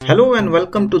Hello and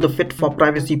welcome to the Fit for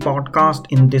Privacy podcast.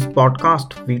 In this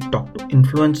podcast, we talk to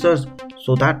influencers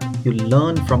so that you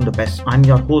learn from the best. I'm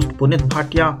your host Punit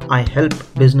Bhatia. I help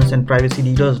business and privacy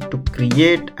leaders to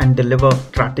create and deliver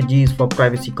strategies for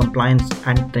privacy compliance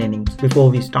and trainings. Before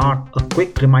we start, a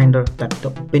quick reminder that the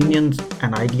opinions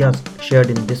and ideas shared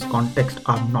in this context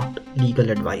are not legal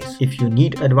advice. If you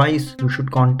need advice, you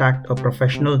should contact a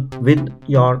professional with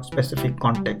your specific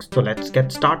context. So let's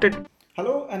get started.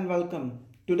 Hello and welcome.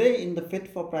 Today in the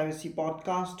Fit for Privacy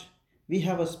podcast, we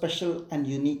have a special and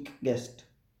unique guest.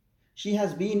 She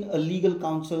has been a legal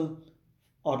counsel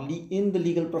in the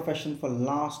legal profession for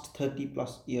last 30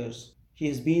 plus years. She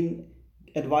has been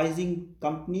advising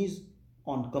companies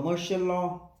on commercial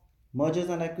law, mergers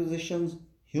and acquisitions,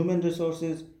 human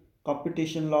resources,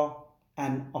 competition law,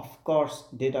 and of course,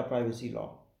 data privacy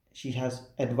law. She has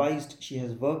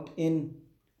worked in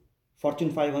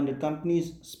Fortune 500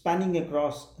 companies spanning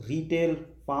across retail,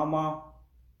 pharma,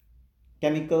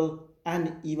 chemical,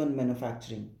 and even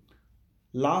manufacturing.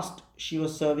 Last, she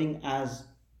was serving as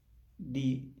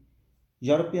the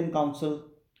European Counsel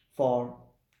for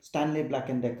Stanley Black&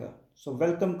 Decker. So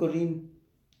welcome, Corinne.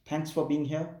 Thanks for being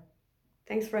here.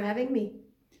 Thanks for having me.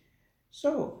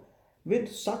 So,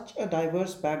 with such a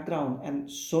diverse background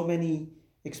and so many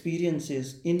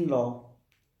experiences in law,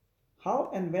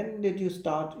 how and when did you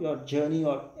start your journey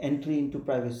or entry into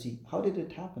privacy? How did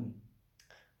it happen?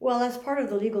 Well, as part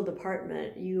of the legal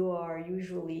department, you are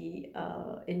usually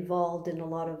involved in a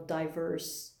lot of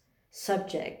diverse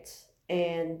subjects.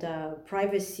 And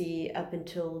privacy up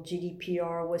until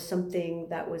GDPR was something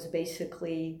that was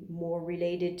basically more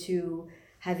related to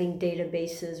having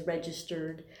databases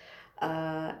registered.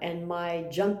 And my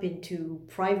jump into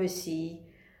privacy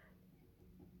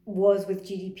was with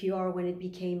GDPR when it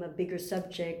became a bigger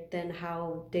subject than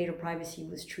how data privacy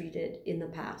was treated in the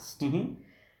past. Mm-hmm.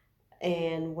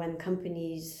 And when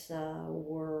companies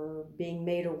were being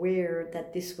made aware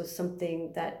that this was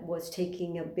something that was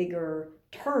taking a bigger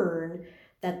turn,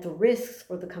 that the risks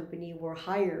for the company were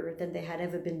higher than they had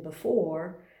ever been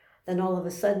before, then all of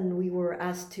a sudden we were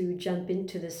asked to jump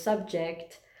into the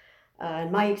subject.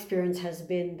 And my experience has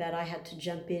been that I had to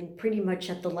jump in pretty much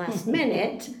at the last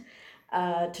minute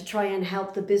to try and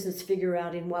help the business figure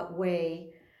out in what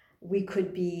way we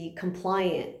could be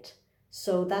compliant.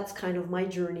 So that's kind of my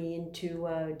journey into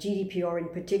GDPR in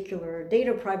particular,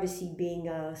 data privacy being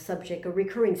a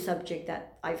recurring subject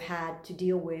that I've had to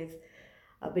deal with,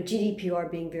 but GDPR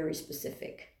being very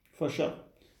specific. For sure.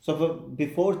 So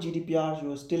before GDPR, you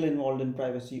were still involved in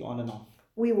privacy on and off.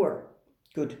 We were.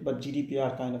 Good, but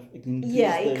GDPR kind of increased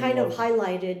Yeah, the it kind of involvement.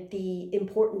 highlighted the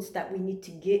importance that we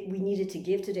needed to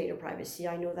give to data privacy.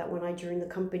 I know that when I joined the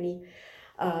company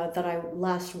that I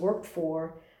last worked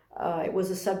for, it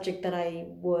was a subject that I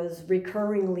was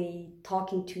recurringly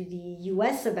talking to the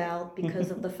US about because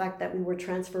of the fact that we were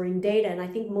transferring data. And I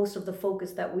think most of the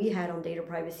focus that we had on data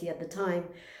privacy at the time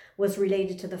was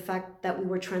related to the fact that we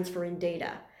were transferring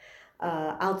data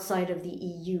outside of the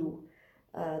EU.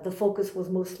 The focus was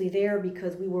mostly there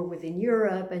because we were within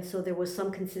Europe, and so there was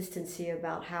some consistency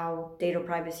about how data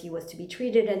privacy was to be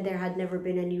treated, and there had never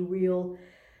been any real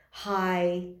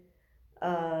high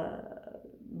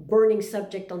burning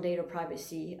subject on data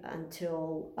privacy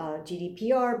until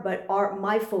GDPR, but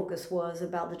my focus was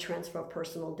about the transfer of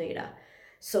personal data.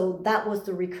 So that was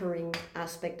the recurring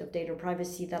aspect of data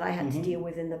privacy that I had to deal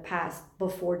with in the past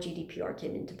before GDPR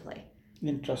came into play.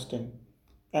 Interesting.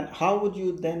 And how would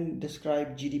you then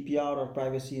describe GDPR or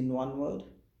privacy in one word?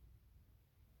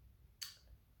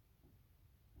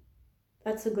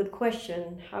 That's a good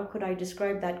question. How could I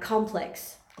describe that?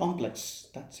 Complex. Complex.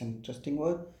 That's an interesting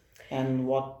word. And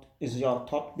what is your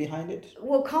thought behind it?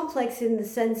 Well, complex in the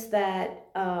sense that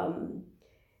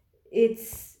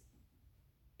it's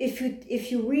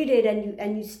if you read it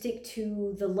and you stick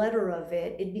to the letter of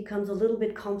it, it becomes a little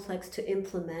bit complex to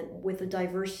implement with the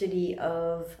diversity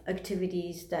of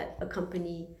activities that a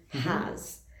company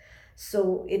has.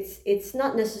 So it's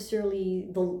not necessarily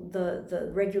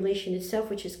the regulation itself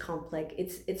which is complex.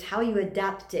 It's how you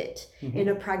adapt it in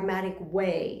a pragmatic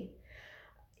way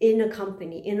in a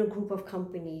company, in a group of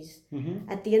companies.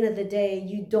 At the end of the day,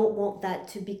 you don't want that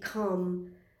to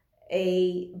become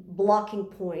a blocking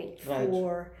point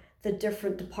for the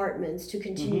different departments to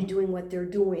continue doing what they're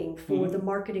doing, for the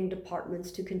marketing departments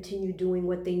to continue doing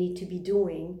what they need to be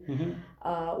doing,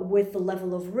 with the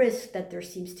level of risk that there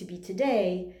seems to be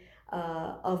today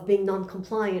of being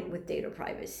non-compliant with data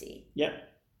privacy. Yeah.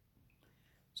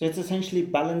 So it's essentially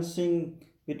balancing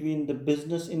between the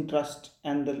business interest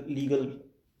and the legal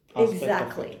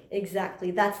aspect of it.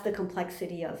 Exactly. That's the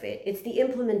complexity of it. It's the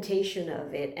implementation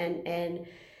of it, and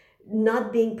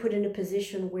not being put in a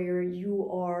position where you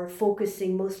are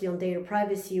focusing mostly on data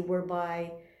privacy,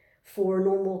 whereby for a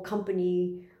normal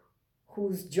company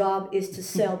whose job is to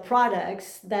sell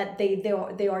products, that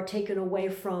they are taken away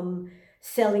from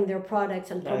selling their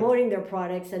products and promoting their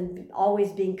products and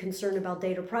always being concerned about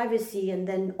data privacy, and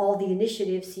then all the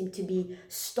initiatives seem to be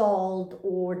stalled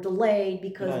or delayed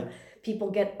because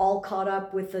people get all caught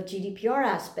up with the GDPR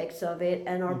aspects of it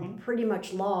and are pretty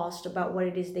much lost about what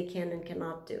it is they can and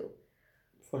cannot do.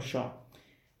 For sure.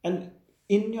 And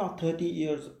in your 30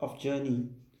 years of journey,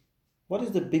 what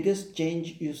is the biggest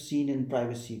change you've seen in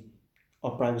privacy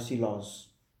or privacy laws?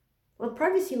 Well,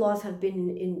 privacy laws have been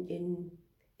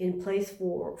in place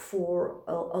for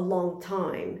a long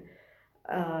time.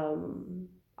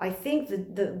 I think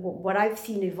that what I've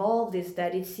seen evolved is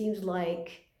that it seems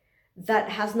like that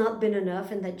has not been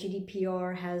enough, and that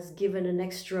GDPR has given an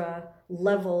extra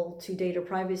level to data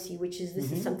privacy, which is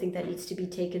this is something that needs to be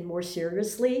taken more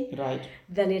seriously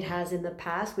than it has in the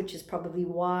past, which is probably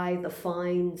why the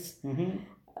fines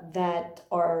that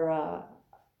are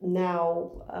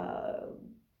now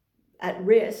at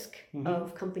risk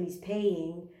of companies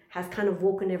paying has kind of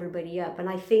woken everybody up. And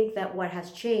I think that what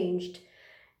has changed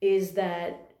is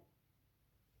that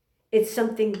it's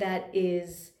something that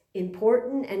is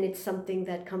important, and it's something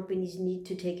that companies need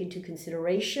to take into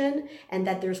consideration, and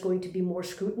that there's going to be more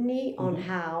scrutiny on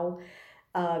how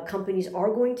companies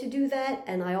are going to do that.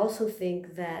 And I also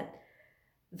think that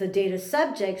the data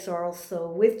subjects are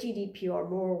also, with GDPR,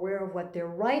 more aware of what their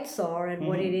rights are and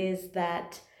what it is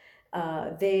that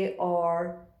they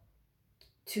are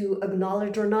to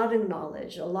acknowledge or not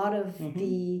acknowledge. A lot of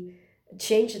the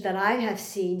change that I have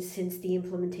seen since the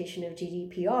implementation of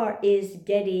GDPR is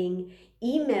getting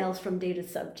emails from data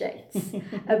subjects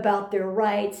about their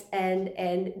rights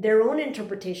and their own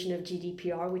interpretation of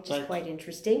GDPR, which is quite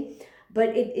interesting.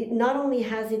 But it not only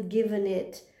has it given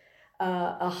it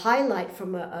a highlight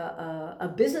from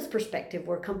a business perspective,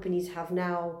 where companies have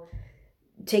now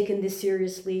taken this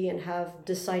seriously and have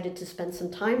decided to spend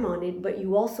some time on it, but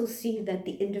you also see that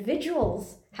the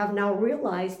individuals have now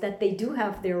realized that they do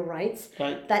have their rights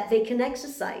that they can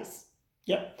exercise.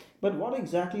 Yeah, but what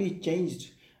exactly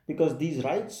changed? Because these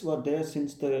rights were there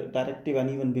since the directive and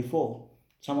even before.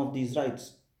 Some of these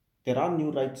rights, there are new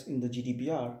rights in the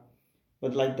GDPR,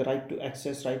 but like the right to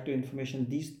access, right to information,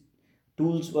 these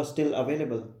tools were still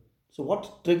available. So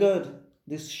what triggered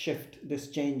this shift, this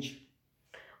change?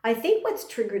 I think what's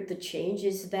triggered the change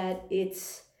is that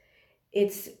it's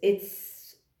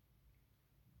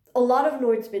a lot of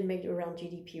noise been made around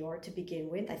GDPR to begin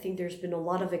with. I think there's been a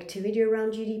lot of activity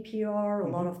around GDPR, a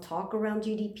lot of talk around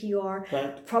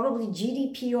GDPR. Probably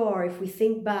GDPR, if we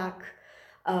think back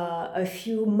a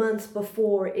few months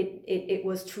before it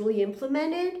was truly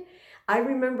implemented, I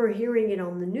remember hearing it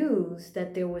on the news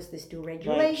that there was this new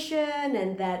regulation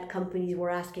and that companies were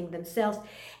asking themselves,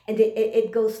 and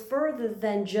it goes further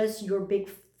than just your big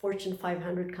Fortune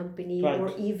 500 company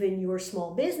or even your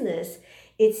small business.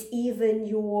 It's even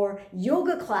your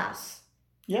yoga class.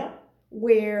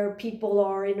 Where people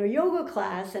are in a yoga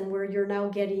class and where you're now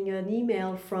getting an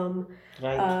email from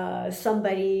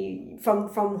somebody from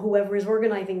whoever is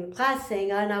organizing the class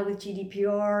saying, I'm now with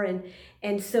GDPR.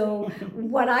 And so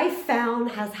what I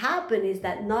found has happened is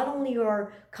that not only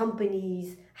are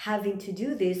companies having to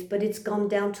do this, but it's gone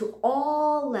down to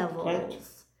all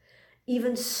levels,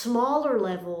 even smaller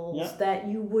levels that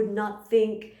you would not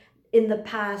think in the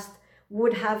past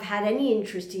would have had any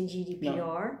interest in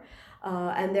GDPR.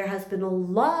 And there has been a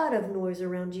lot of noise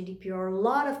around GDPR, a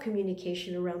lot of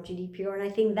communication around GDPR, and I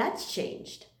think that's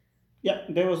changed. Yeah,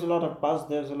 there was a lot of buzz,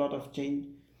 there's a lot of change,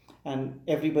 and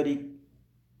everybody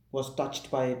was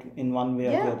touched by it in one way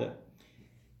or the other.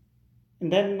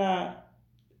 And then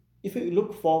if you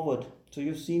look forward, so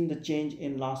you've seen the change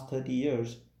in last 30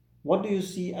 years, what do you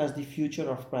see as the future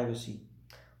of privacy?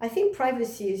 I think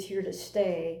privacy is here to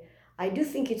stay. I do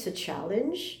think it's a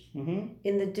challenge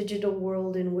in the digital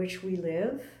world in which we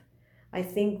live. I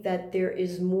think that there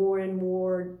is more and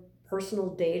more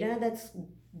personal data that's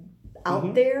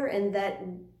out there, and that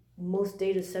most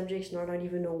data subjects are not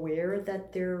even aware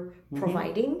that they're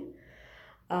providing.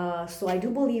 So I do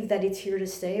believe that it's here to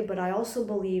stay, but I also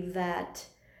believe that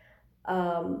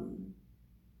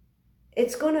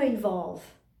it's going to evolve.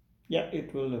 Yeah,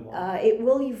 it will evolve. It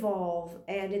will evolve,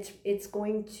 and it's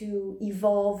going to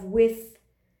evolve with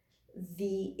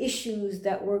the issues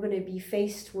that we're going to be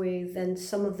faced with, and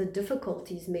some of the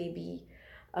difficulties maybe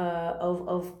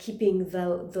of keeping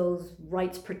those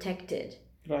rights protected.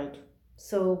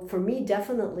 So for me,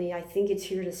 definitely, I think it's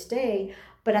here to stay.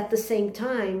 But at the same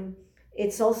time,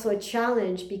 it's also a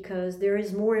challenge because there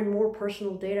is more and more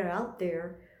personal data out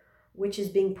there which is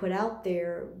being put out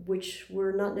there, which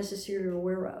we're not necessarily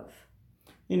aware of.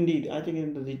 Indeed, I think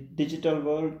in the digital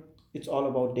world, it's all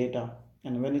about data.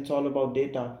 And when it's all about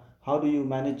data, how do you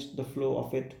manage the flow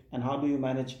of it? And how do you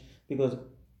manage, because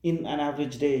in an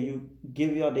average day, you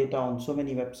give your data on so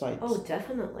many websites. Oh,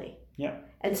 definitely. Yeah.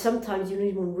 And sometimes you don't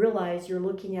even realize you're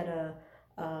looking at a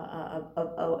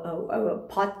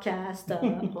podcast,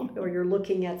 or you're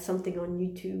looking at something on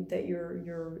YouTube that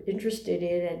you're interested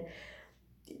in, and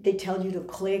they tell you to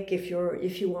click if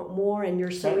you want more, and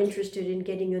you're so interested in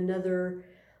getting another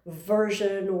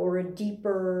version or a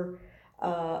deeper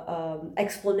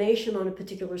explanation on a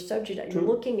particular subject that you're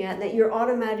looking at, and that you're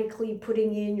automatically putting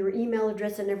in your email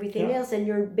address and everything else, and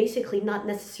you're basically not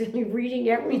necessarily reading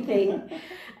everything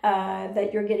that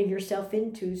you're getting yourself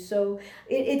into. So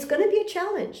it's going to be a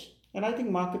challenge. And I think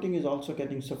marketing is also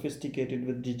getting sophisticated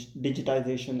with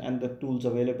digitization and the tools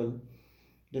available,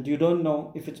 that you don't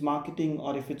know if it's marketing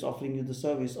or if it's offering you the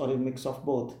service or a mix of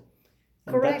both.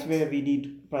 And Correct. That's where we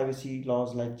need privacy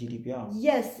laws like GDPR.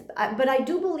 Yes, but I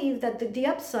do believe that the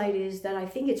upside is that I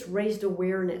think it's raised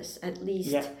awareness, at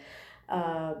least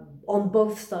on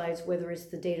both sides, whether it's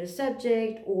the data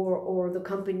subject or the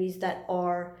companies that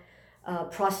are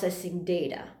processing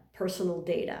data, personal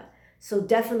data. So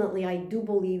definitely I do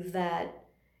believe that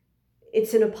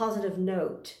it's in a positive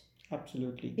note.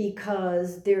 Absolutely.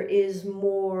 Because there is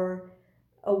more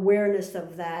awareness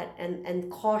of that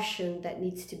and caution that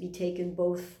needs to be taken,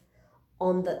 both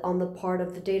on the part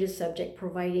of the data subject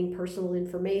providing personal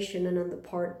information and on the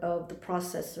part of the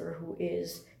processor who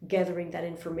is gathering that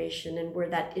information and where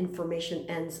that information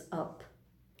ends up.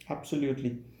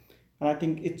 Absolutely. And I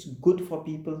think it's good for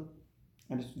people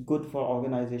and it's good for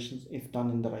organizations if done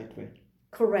in the right way.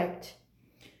 Correct.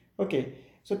 Okay,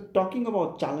 so talking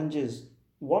about challenges,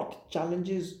 what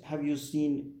challenges have you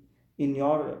seen in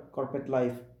your corporate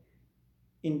life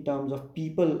in terms of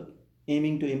people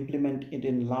aiming to implement it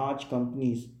in large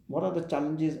companies? What are the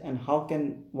challenges and how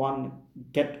can one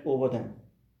get over them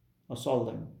or solve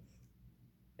them?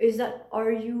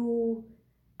 Are you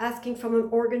asking from an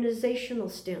organizational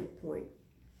standpoint?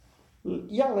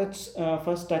 Yeah, let's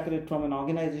first tackle it from an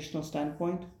organizational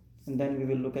standpoint, and then we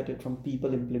will look at it from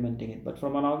people implementing it. But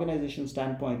from an organizational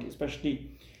standpoint,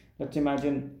 especially, let's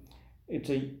imagine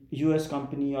it's a US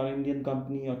company or Indian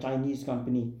company or Chinese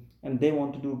company, and they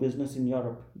want to do business in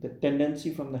Europe. The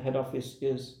tendency from the head office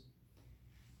is,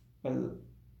 well,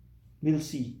 we'll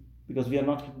see, because we are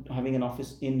not having an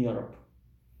office in Europe.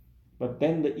 But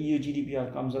then the EU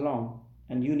GDPR comes along,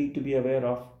 and you need to be aware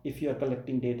of if you are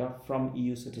collecting data from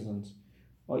EU citizens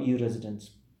or EU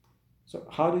residents. So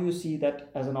how do you see that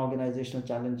as an organizational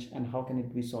challenge, and how can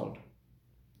it be solved?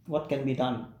 What can be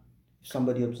done if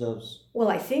somebody observes? Well,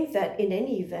 I think that in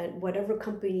any event, whatever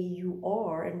company you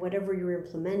are and whatever you're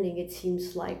implementing, it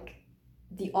seems like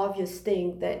the obvious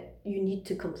thing that you need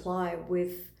to comply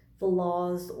with the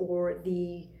laws or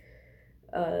the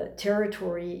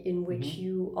territory in which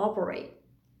you operate.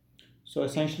 So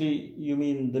essentially, you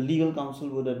mean the legal counsel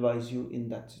would advise you in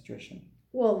that situation?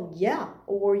 Well, yeah.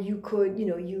 Or you could,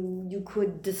 you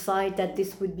could decide that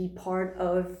this would be part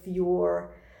of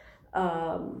your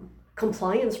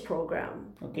compliance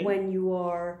program. Okay. When you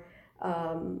are,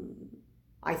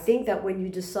 I think that when you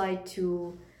decide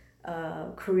to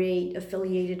create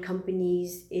affiliated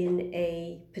companies in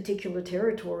a particular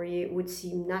territory, it would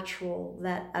seem natural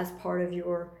that as part of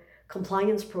your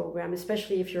compliance program,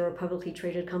 especially if you're a publicly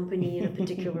traded company in a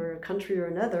particular country or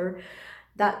another,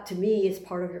 that to me is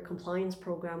part of your compliance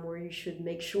program, where you should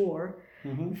make sure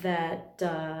that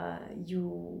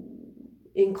you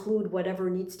include whatever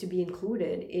needs to be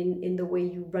included in the way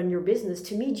you run your business.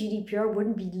 To me, GDPR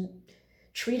wouldn't be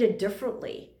treated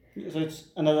differently. So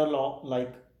it's another law,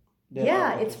 like...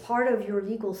 it's part of your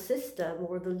legal system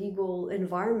or the legal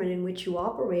environment in which you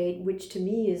operate, which to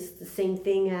me is the same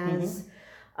thing as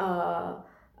how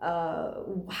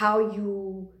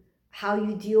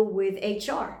you deal with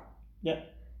HR. Yeah.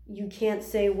 You can't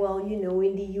say, well, in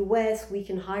the US we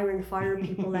can hire and fire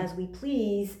people as we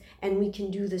please, and we can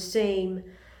do the same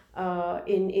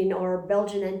in our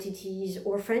Belgian entities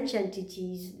or French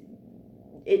entities.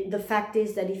 The fact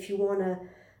is that if you want to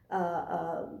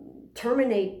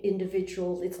terminate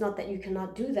individuals, it's not that you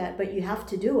cannot do that, but you have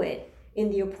to do it in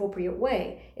the appropriate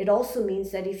way. It also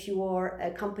means that if you are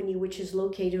a company which is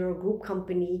located, or a group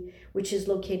company which is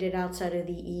located outside of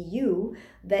the EU,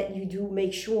 that you do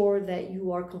make sure that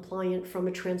you are compliant from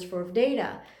a transfer of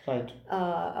data. Right.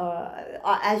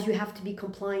 As you have to be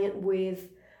compliant with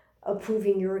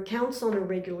approving your accounts on a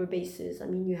regular basis. I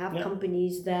mean, you have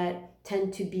companies that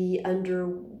tend to be under,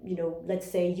 let's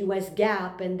say US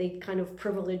GAAP, and they kind of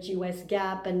privilege US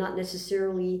GAAP and not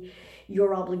necessarily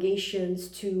your obligations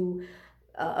to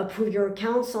approve your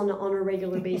accounts on a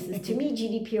regular basis. To me,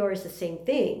 GDPR is the same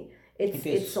thing.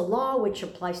 It's a law which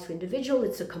applies to individual.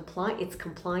 It's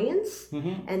compliance,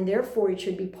 and therefore it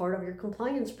should be part of your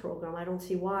compliance program. I don't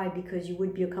see why, because you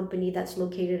would be a company that's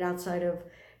located outside of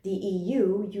the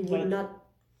EU. You would not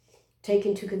take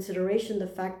into consideration the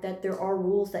fact that there are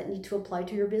rules that need to apply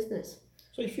to your business.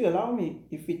 So if you allow me,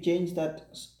 if we change that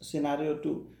scenario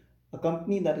to a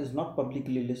company that is not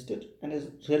publicly listed and is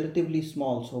relatively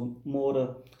small, so more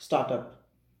a startup,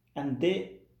 and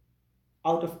they,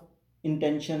 out of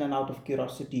intention and out of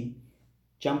curiosity,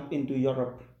 jump into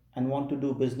Europe and want to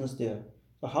do business there.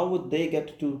 So how would they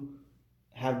get to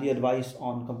have the advice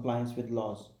on compliance with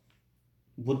laws?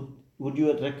 Would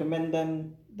you recommend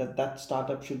them that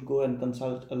startup should go and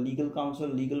consult a legal counsel,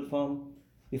 legal firm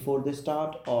before they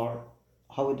start, or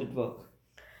how would it work?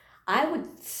 I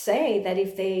would say that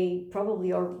if they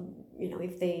probably are,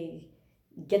 if they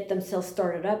get themselves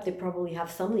started up, they probably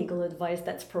have some legal advice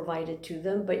that's provided to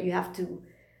them, but you have to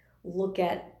look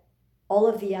at all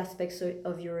of the aspects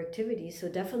of your activity. So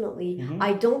definitely,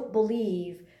 I don't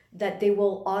believe that they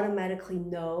will automatically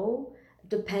know.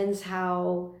 Depends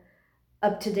how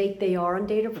up to date they are on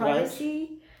data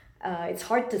privacy. It's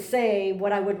hard to say.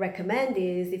 What I would recommend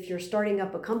is, if you're starting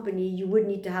up a company, you would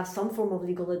need to have some form of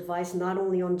legal advice, not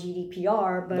only on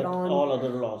GDPR, but on all other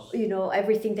laws.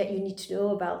 Everything that you need to know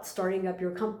about starting up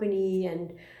your company,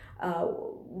 and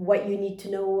what you need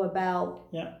to know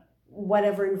about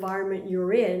whatever environment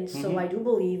you're in. So I do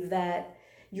believe that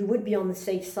you would be on the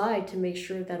safe side to make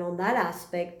sure that on that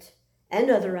aspect and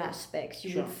other aspects,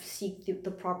 you would seek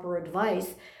the proper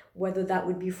advice, whether that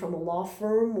would be from a law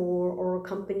firm or a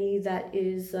company that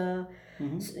is,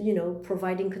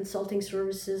 providing consulting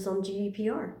services on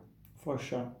GDPR. For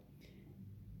sure.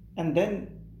 And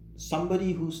then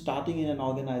somebody who's starting in an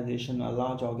organization, a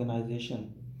large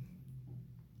organization,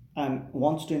 and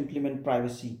wants to implement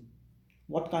privacy,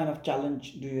 what kind of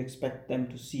challenge do you expect them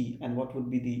to see, and what would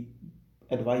be the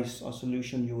advice or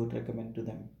solution you would recommend to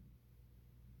them?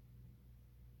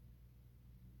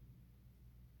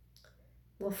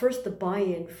 Well, first, the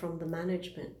buy-in from the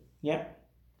management. Yeah.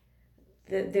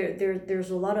 There's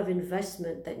a lot of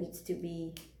investment that needs to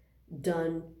be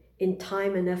done in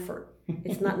time and effort.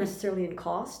 It's not necessarily in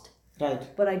cost.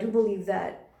 Right. But I do believe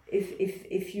that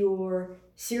if you're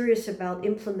serious about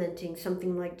implementing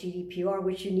something like GDPR,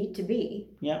 which you need to be,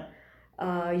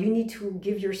 you need to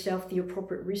give yourself the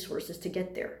appropriate resources to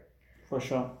get there. For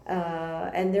sure.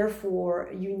 And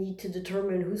therefore, you need to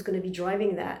determine who's going to be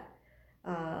driving that.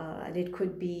 And it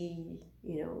could be,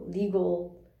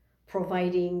 legal,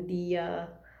 providing the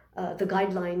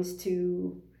guidelines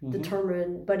to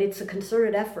determine, but it's a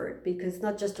concerted effort, because it's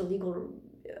not just a legal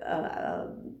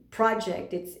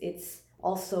project. It's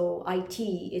also IT.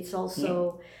 It's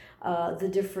also the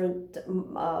different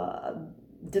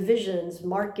divisions,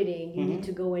 marketing. You need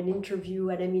to go and interview,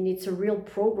 and I mean, it's a real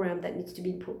program that needs to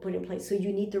be put in place. So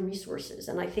you need the resources,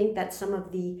 and I think that some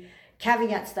of the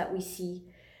caveats that we see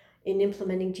in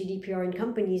implementing GDPR in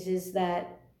companies is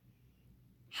that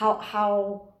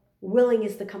how willing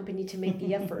is the company to make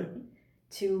the effort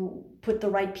to put the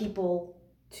right people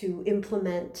to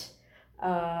implement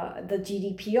the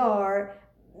GDPR,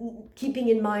 keeping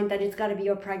in mind that it's got to be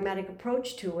a pragmatic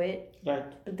approach to it. Right.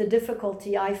 But the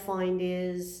difficulty I find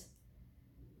is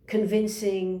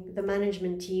convincing the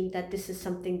management team that this is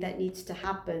something that needs to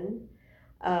happen,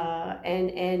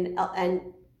 and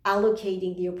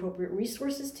allocating the appropriate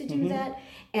resources to do that.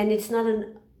 And it's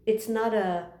not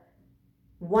a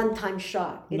one-time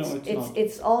shot.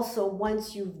 It's also,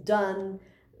 once you've done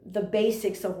the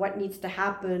basics of what needs to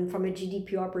happen from a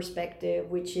GDPR perspective,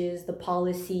 which is the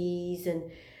policies and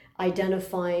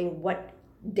identifying what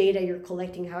data you're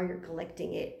collecting, how you're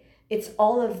collecting it. It's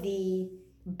all of the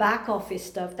back office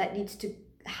stuff that needs to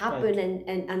happen,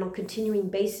 and on a continuing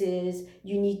basis.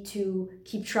 You need to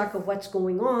keep track of what's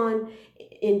going on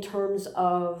in terms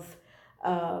of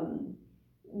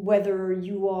whether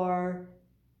you are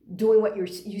doing what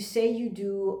you say you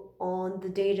do on the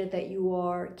data that you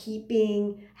are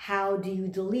keeping. How do you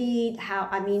delete?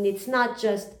 It's not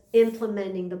just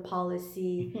implementing the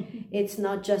policy. It's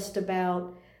not just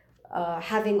about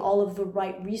having all of the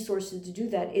right resources to do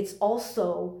that. It's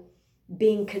also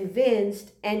being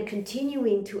convinced and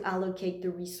continuing to allocate the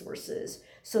resources,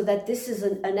 so that this is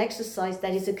an exercise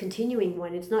that is a continuing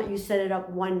one. It's not you set it up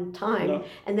one time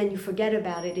and then you forget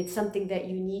about it. It's something that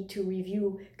you need to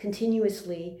review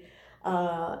continuously,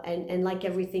 And like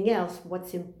everything else,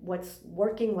 what's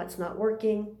working, what's not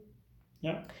working.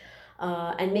 Yeah.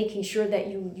 And making sure that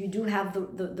you do have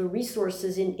the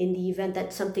resources in the event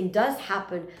that something does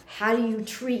happen. How do you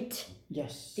treat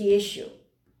the issue?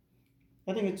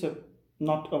 I think it's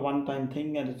not a one-time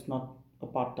thing, and it's not a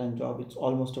part-time job. It's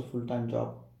almost a full-time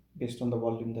job based on the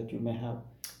volume that you may have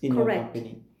in your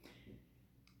company.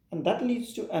 And that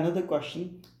leads to another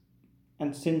question.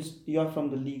 And since you are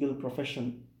from the legal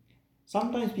profession,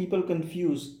 sometimes people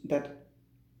confuse that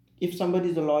if somebody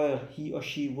is a lawyer, he or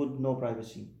she would know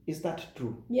privacy. Is that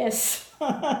true? Yes.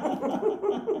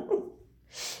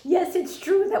 Yes, it's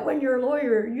true that when you're a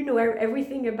lawyer, you know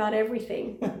everything about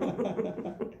everything.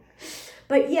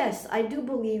 But yes, I do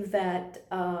believe that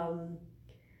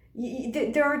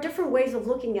there are different ways of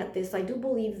looking at this. I do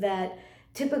believe that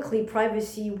typically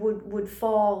privacy would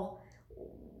fall,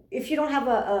 if you don't have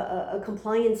a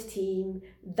compliance team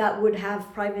that would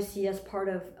have privacy as part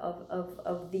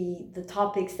of the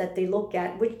topics that they look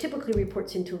at, which typically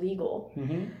reports into legal.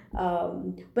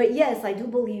 But yes, I do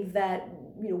believe that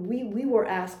we were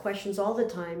asked questions all the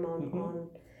time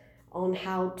on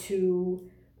how to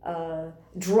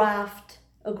draft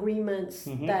agreements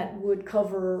that would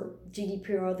cover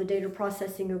GDPR, the data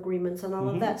processing agreements, and all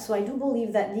of that. So I do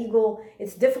believe that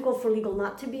it's difficult for legal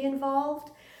not to be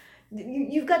involved.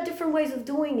 You've got different ways of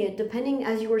doing it, depending,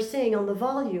 as you were saying, on the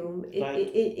volume.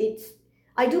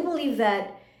 I do believe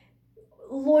that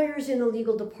lawyers in the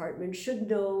legal department should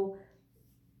know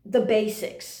the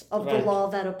basics of the law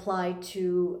that apply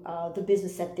to the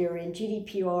business that they're in.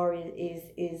 GDPR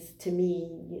is to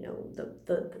me,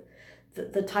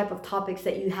 the type of topics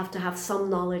that you have to have some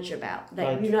knowledge about.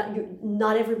 That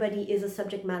not everybody is a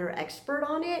subject matter expert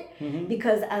on it,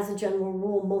 because as a general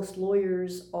rule, most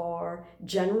lawyers are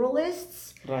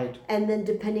generalists. And then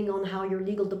depending on how your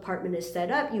legal department is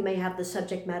set up, you may have the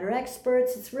subject matter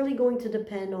experts. It's really going to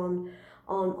depend on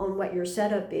what your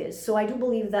setup is. So I do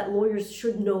believe that lawyers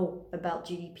should know about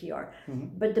GDPR.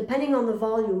 But depending on the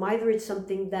volume, either it's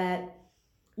something that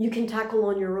you can tackle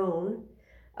on your own,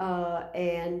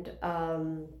 and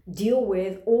deal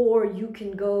with, or you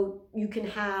can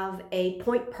have a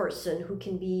point person who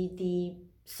can be the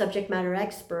subject matter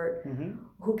expert,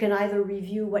 who can either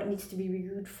review what needs to be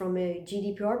reviewed from a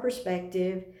GDPR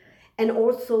perspective, and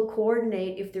also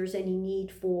coordinate if there's any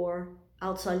need for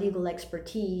outside legal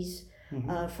expertise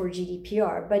for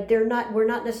GDPR. But we're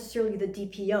not necessarily the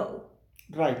DPO.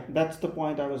 Right, that's the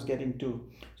point I was getting to.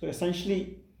 So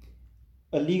essentially,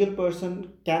 a legal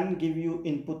person can give you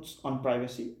inputs on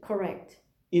privacy. Correct.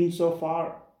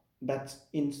 Insofar that's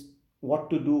in what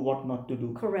to do, what not to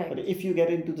do. Correct. But if you get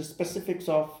into the specifics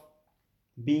of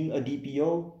being a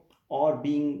DPO or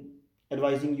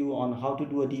advising you on how to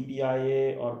do a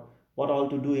DPIA or what all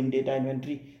to do in data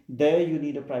inventory, there you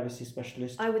need a privacy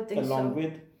specialist. I would think along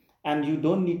with, and you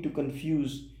don't need to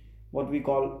confuse what we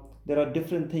call, there are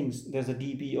different things. There's a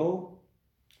DPO,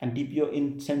 and DPO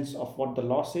in sense of what the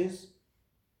law says.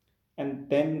 And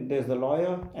then there's the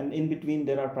lawyer, and in between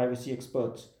there are privacy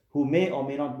experts who may or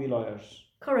may not be lawyers.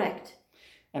 Correct.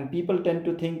 And people tend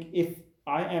to think if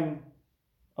I am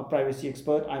a privacy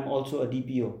expert, I'm also a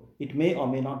DPO. It may or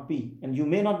may not be. And you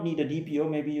may not need a DPO,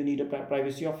 maybe you need a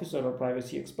privacy officer or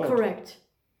privacy expert. Correct.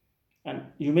 And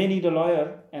you may need a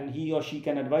lawyer, and he or she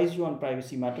can advise you on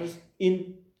privacy matters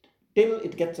till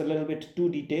it gets a little bit too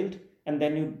detailed, and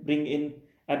then you bring in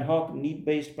ad hoc,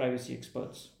 need-based privacy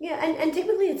experts. Yeah, and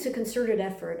typically it's a concerted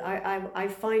effort. I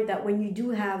find that when you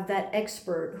do have that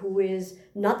expert who is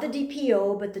not the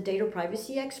DPO, but the data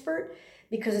privacy expert,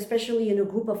 because especially in a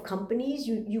group of companies,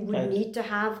 you would need to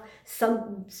have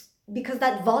some, because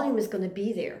that volume is going to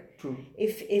be there. True.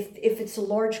 If it's a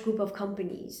large group of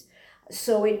companies.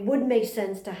 So it would make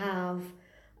sense to have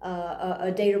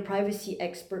a data privacy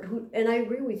expert who, and I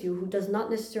agree with you, who does not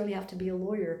necessarily have to be a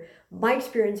lawyer. My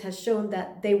experience has shown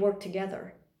that they work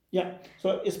together. Yeah,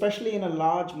 so especially in a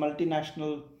large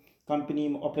multinational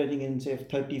company operating in say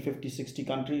 30, 50, 60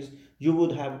 countries, you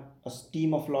would have a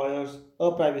team of lawyers,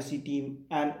 a privacy team,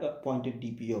 and a appointed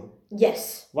DPO.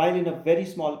 Yes. While in a very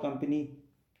small company,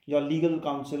 your legal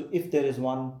counsel, if there is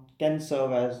one, can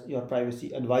serve as your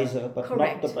privacy advisor, but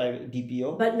Correct. not the private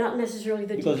DPO. But not necessarily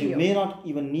the because DPO. You may not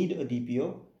even need a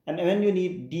DPO. And when you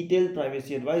need detailed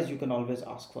privacy advice, you can always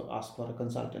ask for a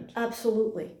consultant.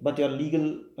 Absolutely. But your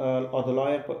legal or the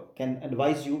lawyer can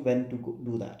advise you when to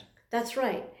do that. That's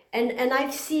right. And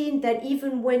I've seen that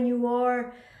even when you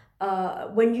are,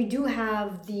 when you do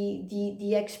have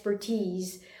the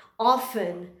expertise,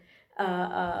 often,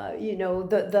 the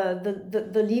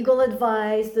legal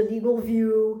advice, the legal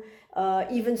view,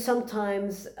 even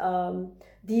sometimes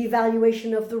the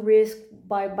evaluation of the risk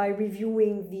by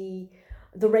reviewing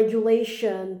the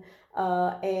regulation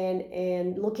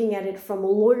and looking at it from a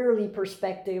lawyerly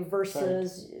perspective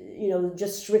versus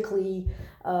just strictly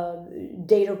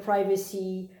data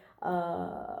privacy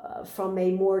from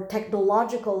a more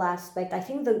technological aspect. I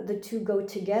think the two go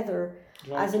together.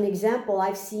 Right. As an example,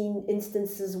 I've seen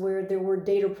instances where there were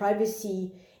data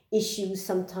privacy issues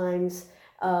sometimes,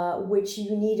 which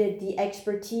you needed the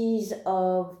expertise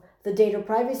of the data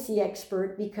privacy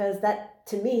expert, because that,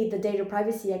 to me, the data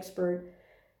privacy expert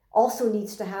also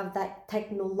needs to have that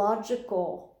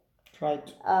technological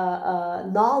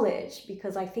knowledge,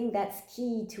 because I think that's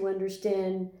key to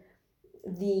understand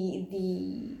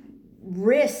the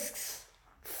risks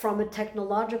from a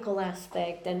technological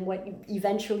aspect and what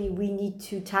eventually we need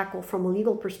to tackle from a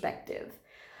legal perspective.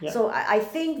 Yeah. So I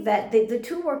think that the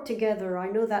two work together.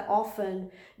 I know that often,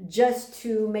 just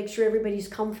to make sure everybody's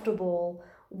comfortable,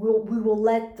 we will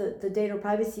let the data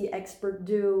privacy expert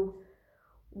do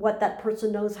what that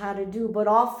person knows how to do, but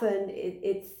often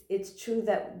it's true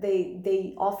that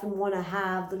they often want to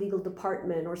have the legal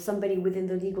department or somebody within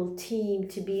the legal team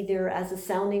to be there as a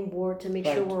sounding board to make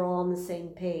sure we're all on the same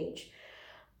page.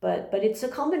 But it's a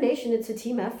combination, it's a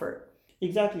team effort.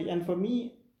 Exactly. And for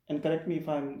me, and correct me if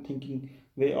I'm thinking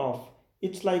way off,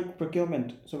 it's like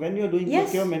procurement. So when you're doing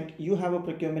procurement, you have a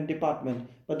procurement department,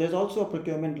 but there's also a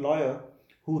procurement lawyer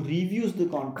who reviews the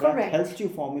contract, helps you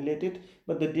formulate it,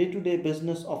 but the day-to-day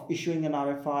business of issuing an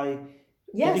RFI,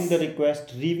 getting the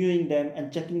request, reviewing them,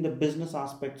 and checking the business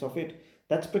aspects of it,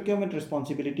 that's procurement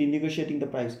responsibility, negotiating the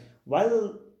price.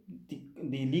 While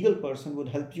the legal person would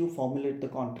help you formulate the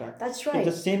contract. That's right.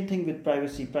 It's the same thing with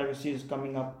privacy. Privacy is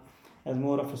coming up as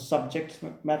more of a subject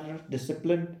matter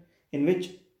discipline, in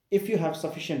which if you have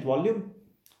sufficient volume,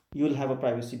 you will have a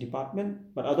privacy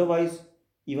department, but otherwise,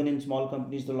 even in small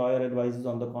companies, the lawyer advises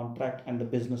on the contract and the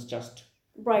business just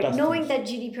knowing that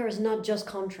GDPR is not just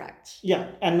contracts. Yeah,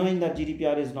 and knowing that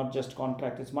GDPR is not just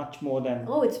contract, it's much more than...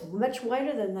 Oh, it's much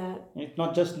wider than that. It's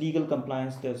not just legal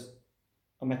compliance, there's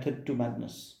a method to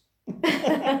madness.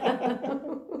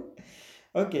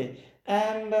 Okay,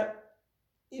 and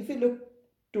if you look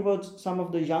towards some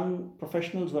of the young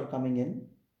professionals who are coming in,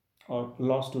 or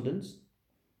law students,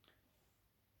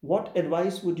 what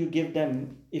advice would you give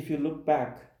them if you look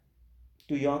back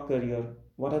to your career?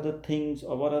 What are the things,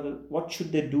 or what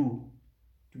should they do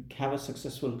to have a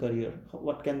successful career?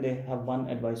 What can they have one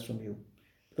advice from you?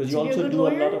 Because you also do a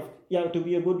lot of, to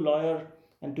be a good lawyer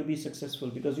and to be successful,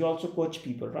 because you also coach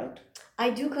people, right? I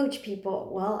do coach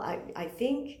people. Well, I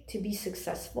think to be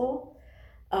successful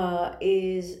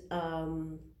is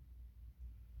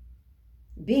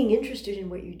being interested in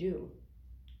what you do.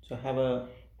 So have a...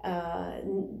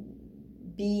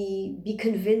 be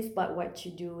convinced by what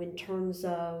you do, in terms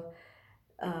of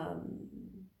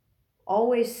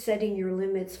always setting your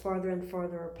limits farther and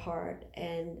farther apart.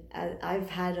 And I've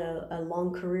had a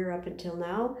long career up until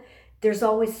now. There's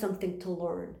always something to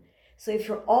learn. So if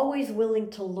you're always willing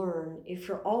to learn, if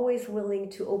you're always willing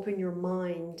to open your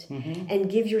mind and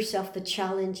give yourself the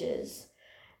challenges,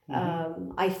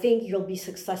 I think you'll be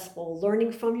successful,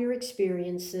 learning from your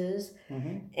experiences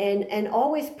and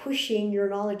always pushing your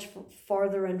knowledge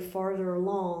farther and farther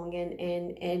along,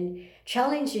 and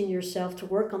challenging yourself to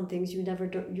work on things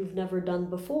you've never done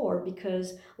before,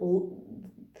 because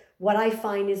what I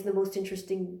find is the most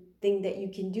interesting thing that you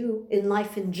can do in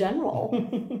life in general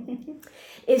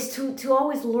is to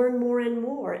always learn more and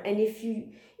more. And if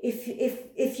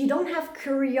you don't have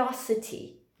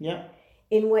curiosity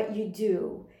in what you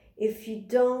do, if you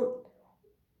don't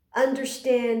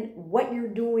understand what you're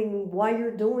doing, why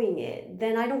you're doing it,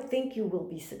 then I don't think you will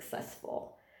be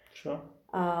successful. Sure.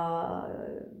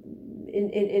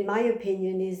 In my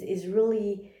opinion, is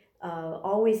really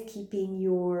always keeping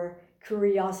your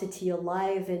curiosity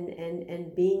alive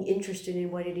and being interested in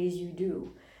what it is you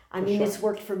do. I mean, it's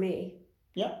worked for me.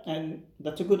 Yeah, and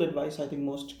that's a good advice. I think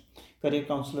most career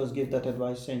counselors give that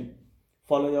advice, saying,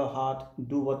 follow your heart,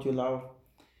 do what you love,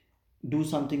 do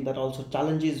something that also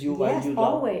challenges you while you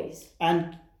love. Always.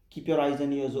 And keep your eyes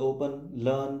and ears open,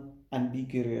 learn, and be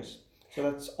curious. So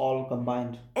that's all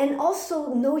combined. And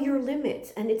also know your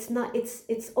limits. And it's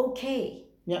okay.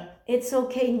 Yeah. It's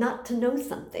okay not to know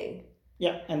something.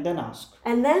 Yeah, and then ask.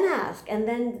 And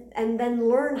then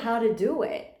learn how to do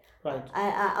it. Right.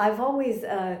 I've always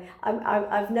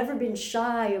I've never been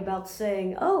shy about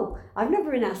saying, oh, I've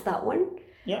never been asked that one.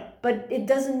 Yeah. But it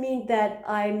doesn't mean that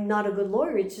I'm not a good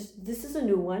lawyer. It's just, this is a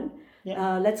new one.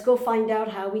 Yeah. Let's go find out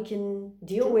how we can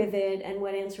deal with it and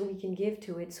what answer we can give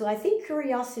to it. So I think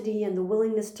curiosity and the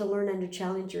willingness to learn and to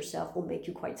challenge yourself will make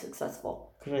you quite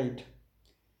successful. Great.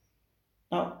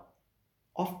 Now,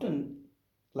 often,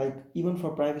 like even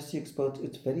for privacy experts,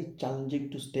 it's very challenging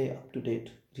to stay up to date.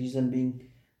 Reason being,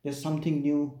 there's something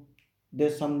new,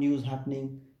 there's some news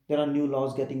happening, there are new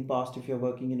laws getting passed if you're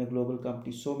working in a global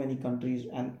company, so many countries,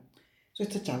 and so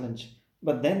it's a challenge.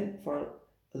 But then for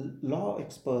a law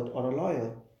expert or a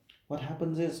lawyer, what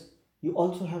happens is you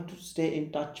also have to stay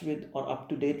in touch with or up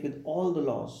to date with all the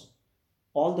laws,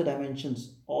 all the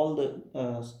dimensions, all the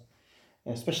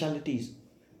specialities.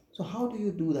 So, how do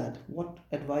you do that? What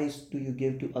advice do you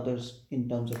give to others in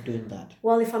terms of doing that?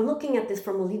 Well, if I'm looking at this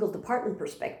from a legal department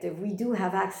perspective, we do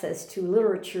have access to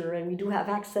literature, and we do have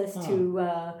access to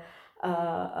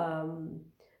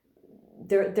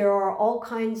there are all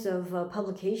kinds of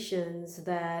publications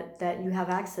that you have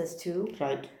access to,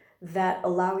 Right. that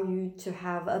allow you to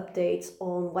have updates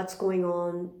on what's going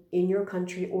on in your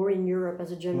country or in Europe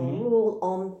as a general rule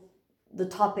on the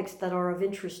topics that are of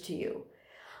interest to you.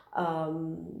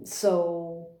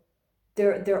 So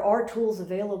there are tools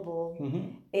available,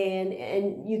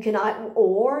 and you can,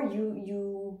 or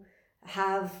you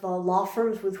have law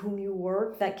firms with whom you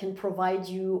work that can provide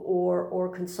you, or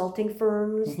consulting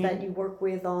firms that you work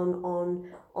with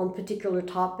on particular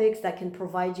topics that can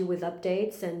provide you with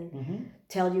updates and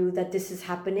tell you that this is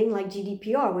happening, like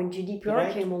GDPR. When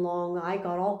GDPR came along, I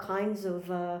got all kinds of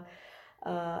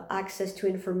access to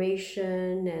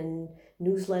information and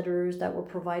newsletters that were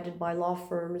provided by law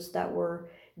firms that were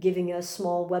giving us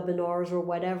small webinars or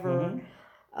whatever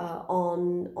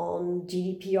on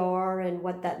GDPR and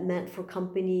what that meant for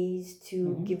companies,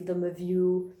 to give them a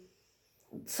view.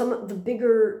 Some of the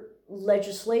bigger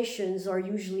legislations are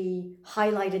usually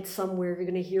highlighted somewhere. You're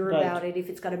going to hear about it if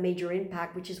it's got a major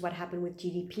impact, which is what happened with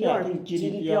GDPR. Yeah, I think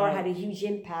GDPR had a huge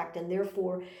impact, and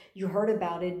therefore you heard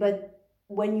about it. But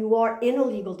when you are in a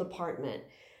legal department,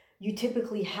 you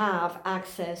typically have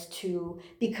access to,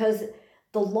 because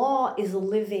the law is a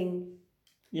living...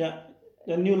 Yeah,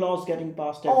 the new laws getting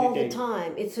passed every all day. the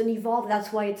time. It's an evolve.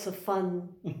 That's why it's a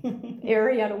fun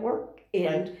area to work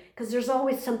in, because there's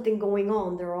always something going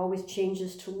on. There are always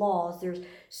changes to laws.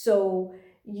 So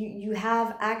you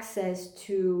have access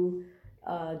to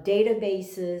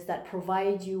databases that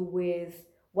provide you with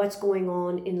what's going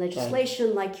on in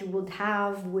legislation, like you would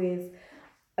have with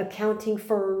accounting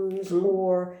firms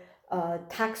or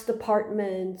tax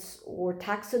departments or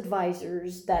tax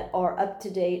advisors that are up to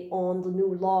date on the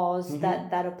new laws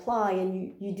that apply,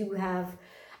 and you do have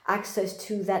access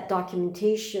to that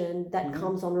documentation that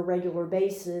comes on a regular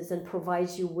basis and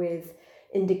provides you with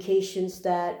indications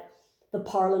that the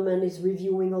parliament is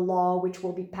reviewing a law which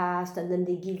will be passed, and then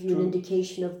they give you an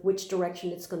indication of which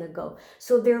direction it's going to go.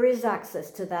 So there is access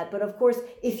to that. But of course,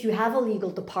 if you have a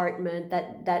legal department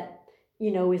that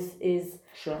you know is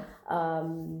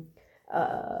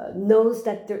knows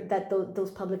that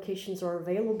those publications are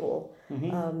available.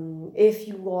 If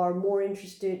you are more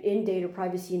interested in data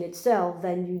privacy in itself,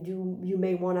 then you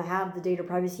may want to have the data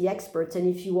privacy experts. And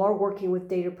if you are working with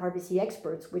data privacy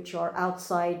experts, which are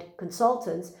outside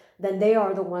consultants, then they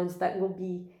are the ones that will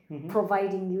be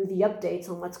providing you the updates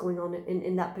on what's going on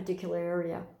in that particular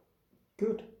area.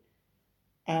 Good.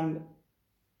 And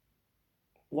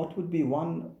what would be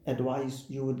one advice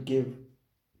you would give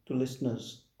to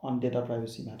listeners on data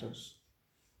privacy matters?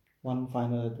 One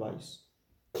final advice.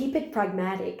 Keep it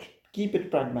pragmatic. Keep it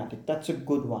pragmatic. That's a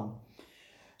good one.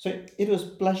 So it was a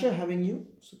pleasure having you.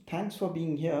 So thanks for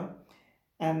being here.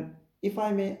 And if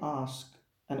I may ask,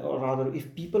 or rather,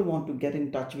 if people want to get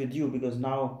in touch with you, because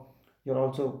now you're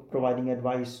also providing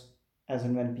advice as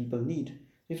and when people need.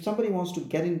 If somebody wants to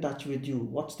get in touch with you,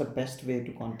 what's the best way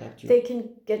to contact you? They can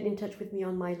get in touch with me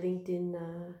on my LinkedIn.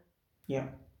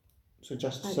 So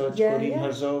just search Corinne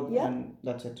Herzog and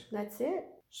that's it. That's it.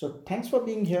 So thanks for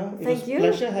being here. It Thank was you.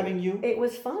 Pleasure having you. It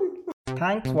was fun.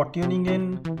 Thanks for tuning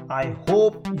in. I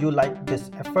hope you liked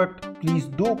this effort. Please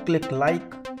do click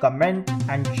like, comment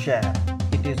and share.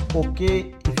 It is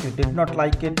okay if you did not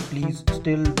like it. Please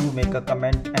still do make a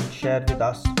comment and share with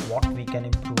us what we can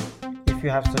improve. If you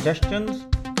have suggestions,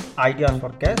 ideas for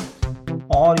guests,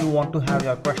 or you want to have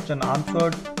your question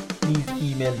answered, please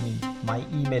email me. My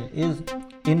email is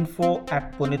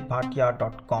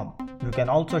info@punitbhatia.com. You can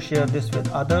also share this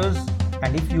with others,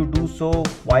 and if you do so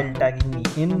while tagging me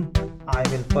in, I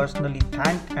will personally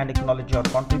thank and acknowledge your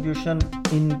contribution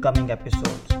in coming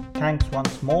episodes. Thanks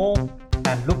once more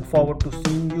and look forward to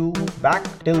seeing you back.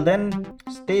 Till then,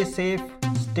 stay safe,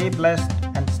 stay blessed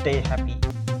and stay happy.